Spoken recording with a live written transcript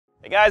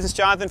Hey guys, it's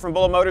Jonathan from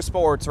Bullet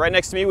Motorsports. Right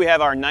next to me we have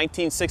our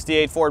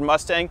 1968 Ford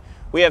Mustang.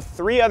 We have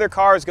 3 other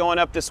cars going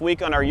up this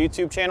week on our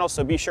YouTube channel,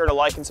 so be sure to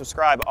like and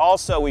subscribe.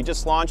 Also, we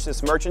just launched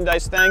this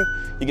merchandise thing.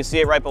 You can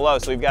see it right below.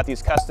 So we've got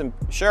these custom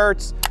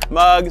shirts,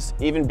 mugs,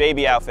 even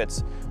baby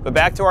outfits. But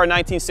back to our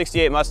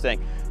 1968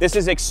 Mustang. This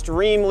is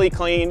extremely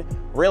clean,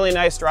 really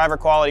nice driver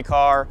quality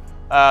car.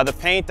 The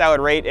paint I would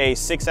rate a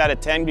 6 out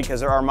of 10 because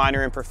there are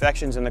minor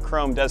imperfections and the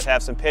chrome does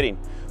have some pitting.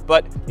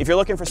 But if you're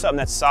looking for something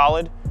that's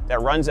solid, that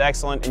runs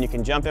excellent, and you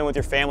can jump in with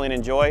your family and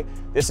enjoy,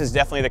 this is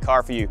definitely the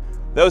car for you.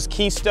 Those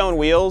Keystone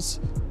wheels,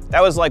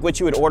 that was like what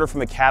you would order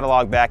from a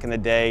catalog back in the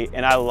day,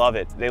 and I love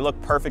it. They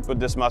look perfect with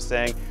this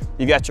Mustang.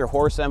 You got your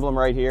horse emblem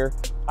right here.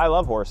 I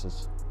love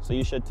horses, so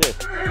you should too.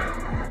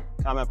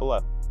 Comment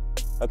below.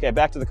 Okay,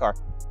 back to the car.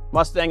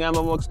 Mustang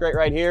emblem looks great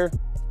right here.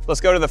 Let's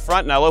go to the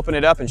front and I'll open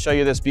it up and show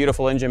you this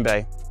beautiful engine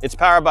bay. It's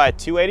powered by a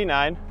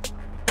 289,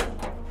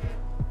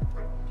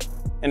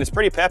 and it's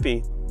pretty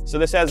peppy. So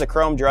this has a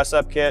chrome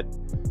dress-up kit,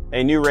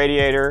 a new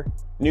radiator,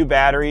 new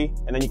battery,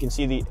 and then you can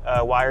see the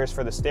wires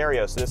for the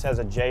stereo. So this has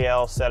a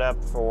JL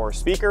setup for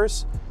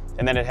speakers,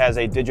 and then it has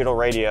a digital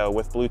radio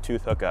with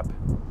Bluetooth hookup.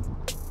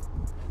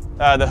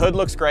 The hood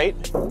looks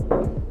great.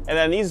 And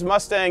then these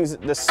Mustangs,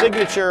 the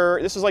signature,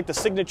 this is like the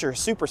signature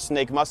Super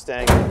Snake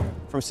Mustang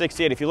from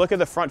 68. If you look at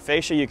the front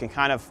fascia, you can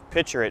kind of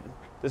picture it.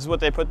 This is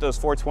what they put those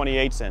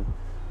 428s in.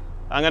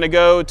 I'm gonna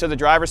go to the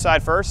driver's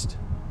side first.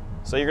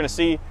 So you're gonna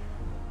see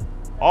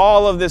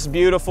all of this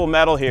beautiful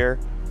metal here.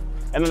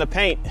 And then the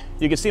paint,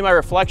 you can see my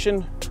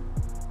reflection,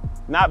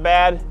 not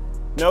bad,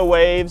 no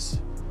waves.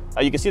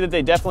 You can see that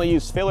they definitely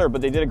used filler, but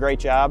they did a great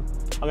job.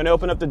 I'm gonna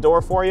open up the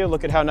door for you.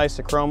 Look at how nice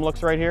the chrome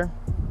looks right here.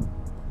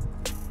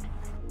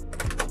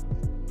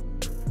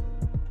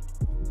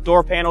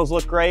 Door panels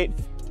look great.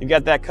 You've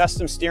got that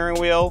custom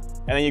steering wheel,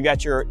 and then you've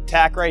got your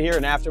tach right here,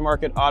 an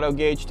aftermarket auto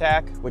gauge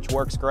tach, which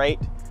works great.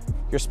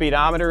 Your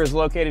speedometer is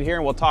located here,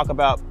 and we'll talk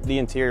about the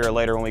interior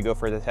later when we go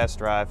for the test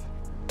drive.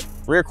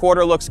 Rear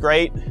quarter looks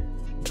great.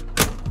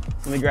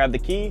 Let me grab the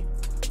key.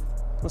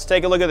 Let's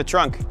take a look at the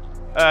trunk.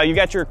 You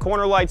got your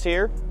corner lights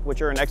here, which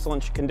are in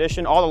excellent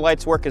condition. All the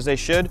lights work as they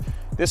should.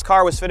 This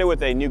car was fitted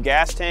with a new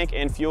gas tank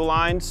and fuel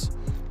lines.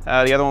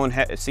 The other one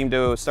seemed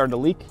to start to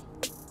leak,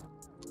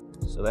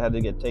 so that had to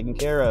get taken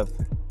care of.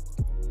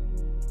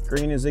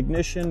 Green is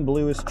ignition,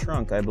 blue is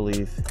trunk, I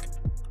believe.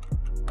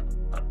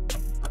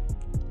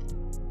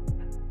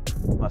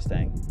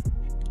 Mustang.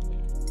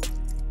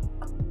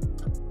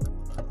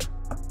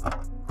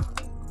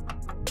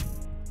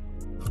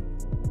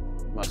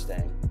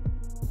 Mustang.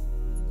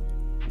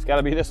 It's got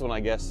to be this one, I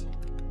guess.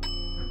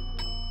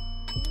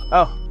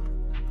 Oh,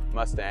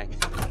 Mustang.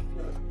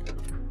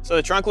 So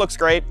the trunk looks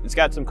great. It's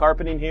got some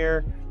carpeting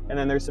here, and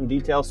then there's some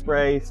detail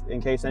spray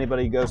in case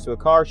anybody goes to a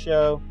car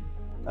show.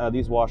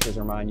 These washers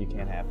are mine, you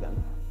can't have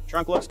them.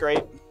 Trunk looks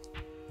great,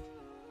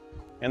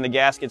 and the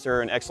gaskets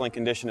are in excellent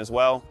condition as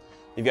well.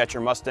 You've got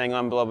your Mustang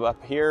emblem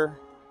up here,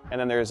 and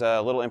then there's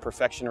a little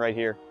imperfection right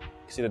here. You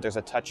can see that there's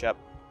a touch-up.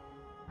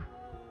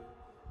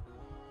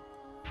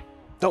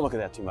 Don't look at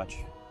that too much.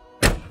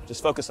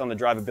 Just focus on the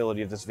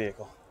drivability of this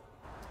vehicle.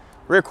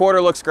 Rear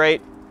quarter looks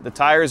great. The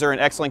tires are in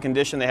excellent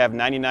condition. They have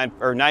 99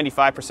 or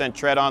 95%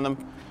 tread on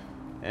them.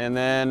 And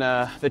then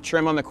the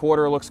trim on the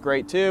quarter looks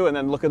great too. And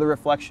then look at the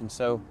reflection.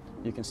 So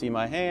you can see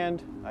my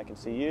hand, I can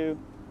see you.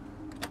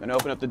 I'm gonna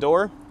open up the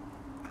door.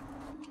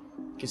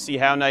 You can see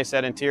how nice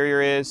that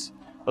interior is.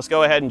 Let's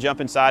go ahead and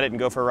jump inside it and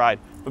go for a ride.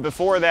 But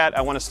before that,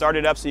 I wanna start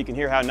it up so you can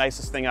hear how nice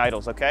this thing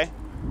idles, okay?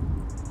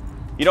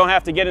 You don't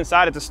have to get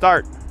inside it to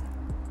start.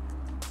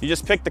 You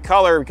just pick the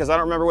color, because I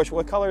don't remember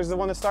what color is the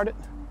one that started?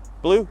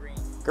 Blue? Green.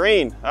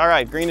 Green. All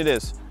right, green it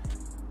is.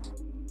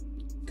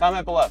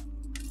 Comment below.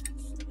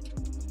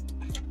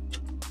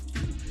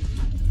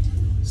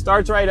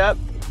 Starts right up.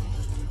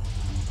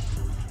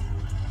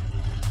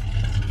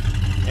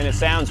 And it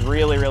sounds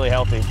really, really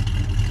healthy.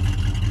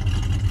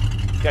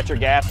 Got your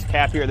gas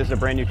cap here. This is a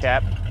brand new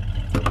cap.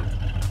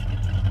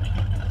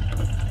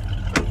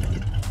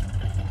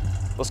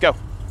 Let's go.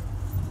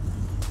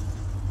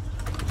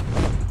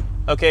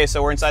 Okay,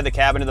 so we're inside the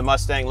cabin of the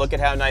Mustang. Look at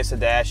how nice the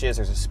dash is.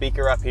 There's a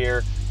speaker up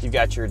here. You've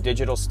got your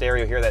digital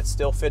stereo here that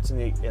still fits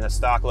in a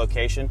stock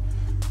location.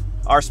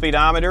 Our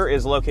speedometer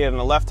is located on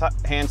the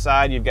left-hand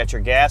side. You've got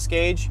your gas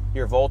gauge,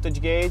 your voltage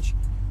gauge,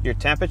 your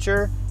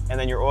temperature, and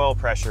then your oil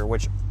pressure,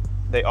 which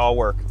they all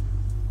work.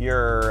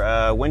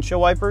 Your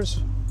windshield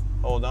wipers,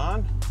 hold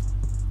on.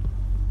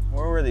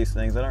 Where were these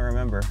things? I don't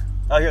remember.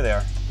 Oh, here they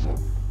are.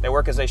 They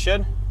work as they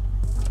should.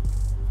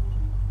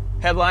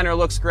 Headliner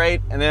looks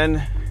great, and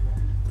then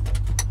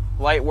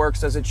light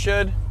works as it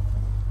should,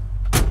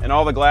 and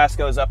all the glass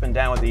goes up and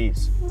down with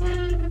ease.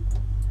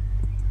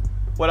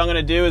 What I'm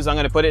gonna do is I'm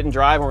gonna put it in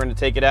drive, and we're gonna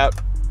take it out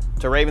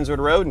to Ravenswood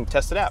Road and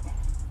test it out.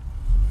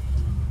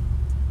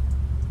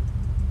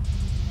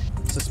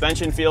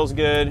 Suspension feels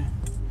good.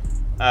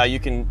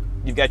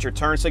 You've got your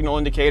turn signal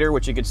indicator,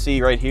 which you can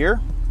see right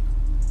here,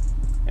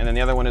 and then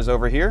the other one is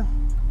over here.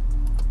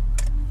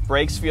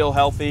 Brakes feel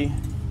healthy.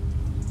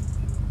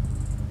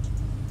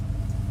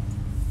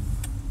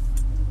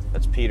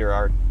 That's Peter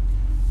Art.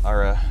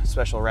 our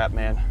special wrap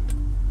man.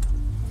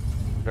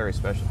 Very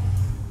special.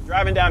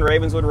 Driving down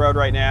Ravenswood Road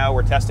right now.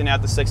 We're testing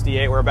out the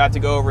 68. We're about to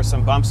go over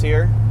some bumps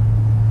here.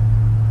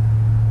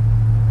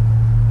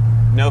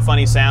 No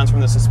funny sounds from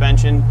the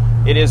suspension.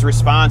 It is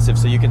responsive,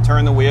 so you can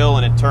turn the wheel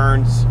and it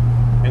turns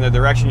in the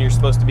direction you're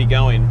supposed to be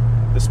going.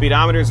 The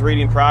speedometer is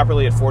reading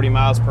properly at 40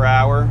 miles per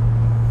hour.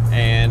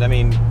 And I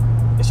mean,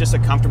 it's just a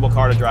comfortable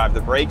car to drive.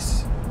 The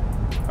brakes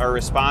are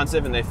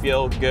responsive and they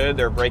feel good.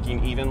 They're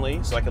braking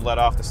evenly, so I could let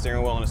off the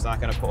steering wheel and it's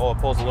not gonna pull. It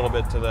pulls a little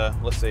bit to the,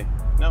 let's see.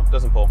 No, it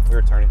doesn't pull, we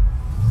were turning.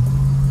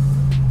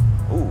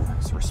 Ooh,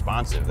 it's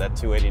responsive, that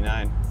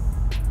 289.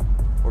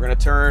 We're gonna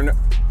turn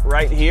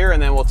right here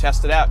and then we'll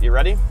test it out. You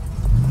ready?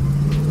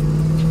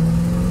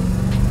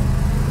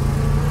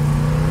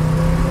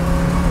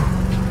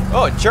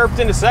 Oh, it chirped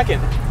in a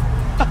second.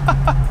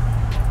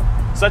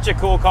 Such a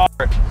cool car.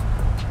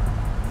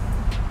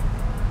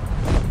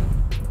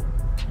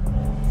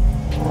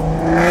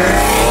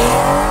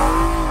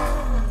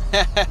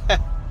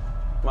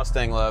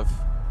 Mustang love,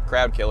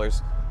 crowd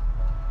killers.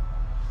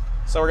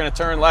 So we're gonna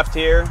turn left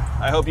here.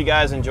 I hope you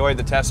guys enjoyed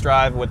the test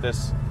drive with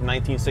this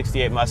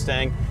 1968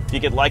 Mustang. If you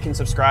could like and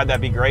subscribe,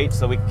 that'd be great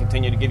so we can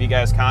continue to give you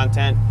guys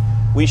content.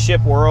 We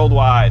ship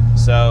worldwide,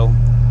 so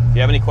if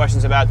you have any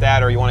questions about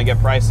that or you wanna get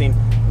pricing,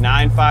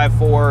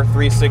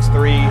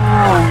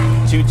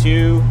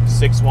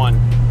 954-363-2261.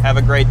 Have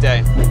a great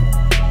day.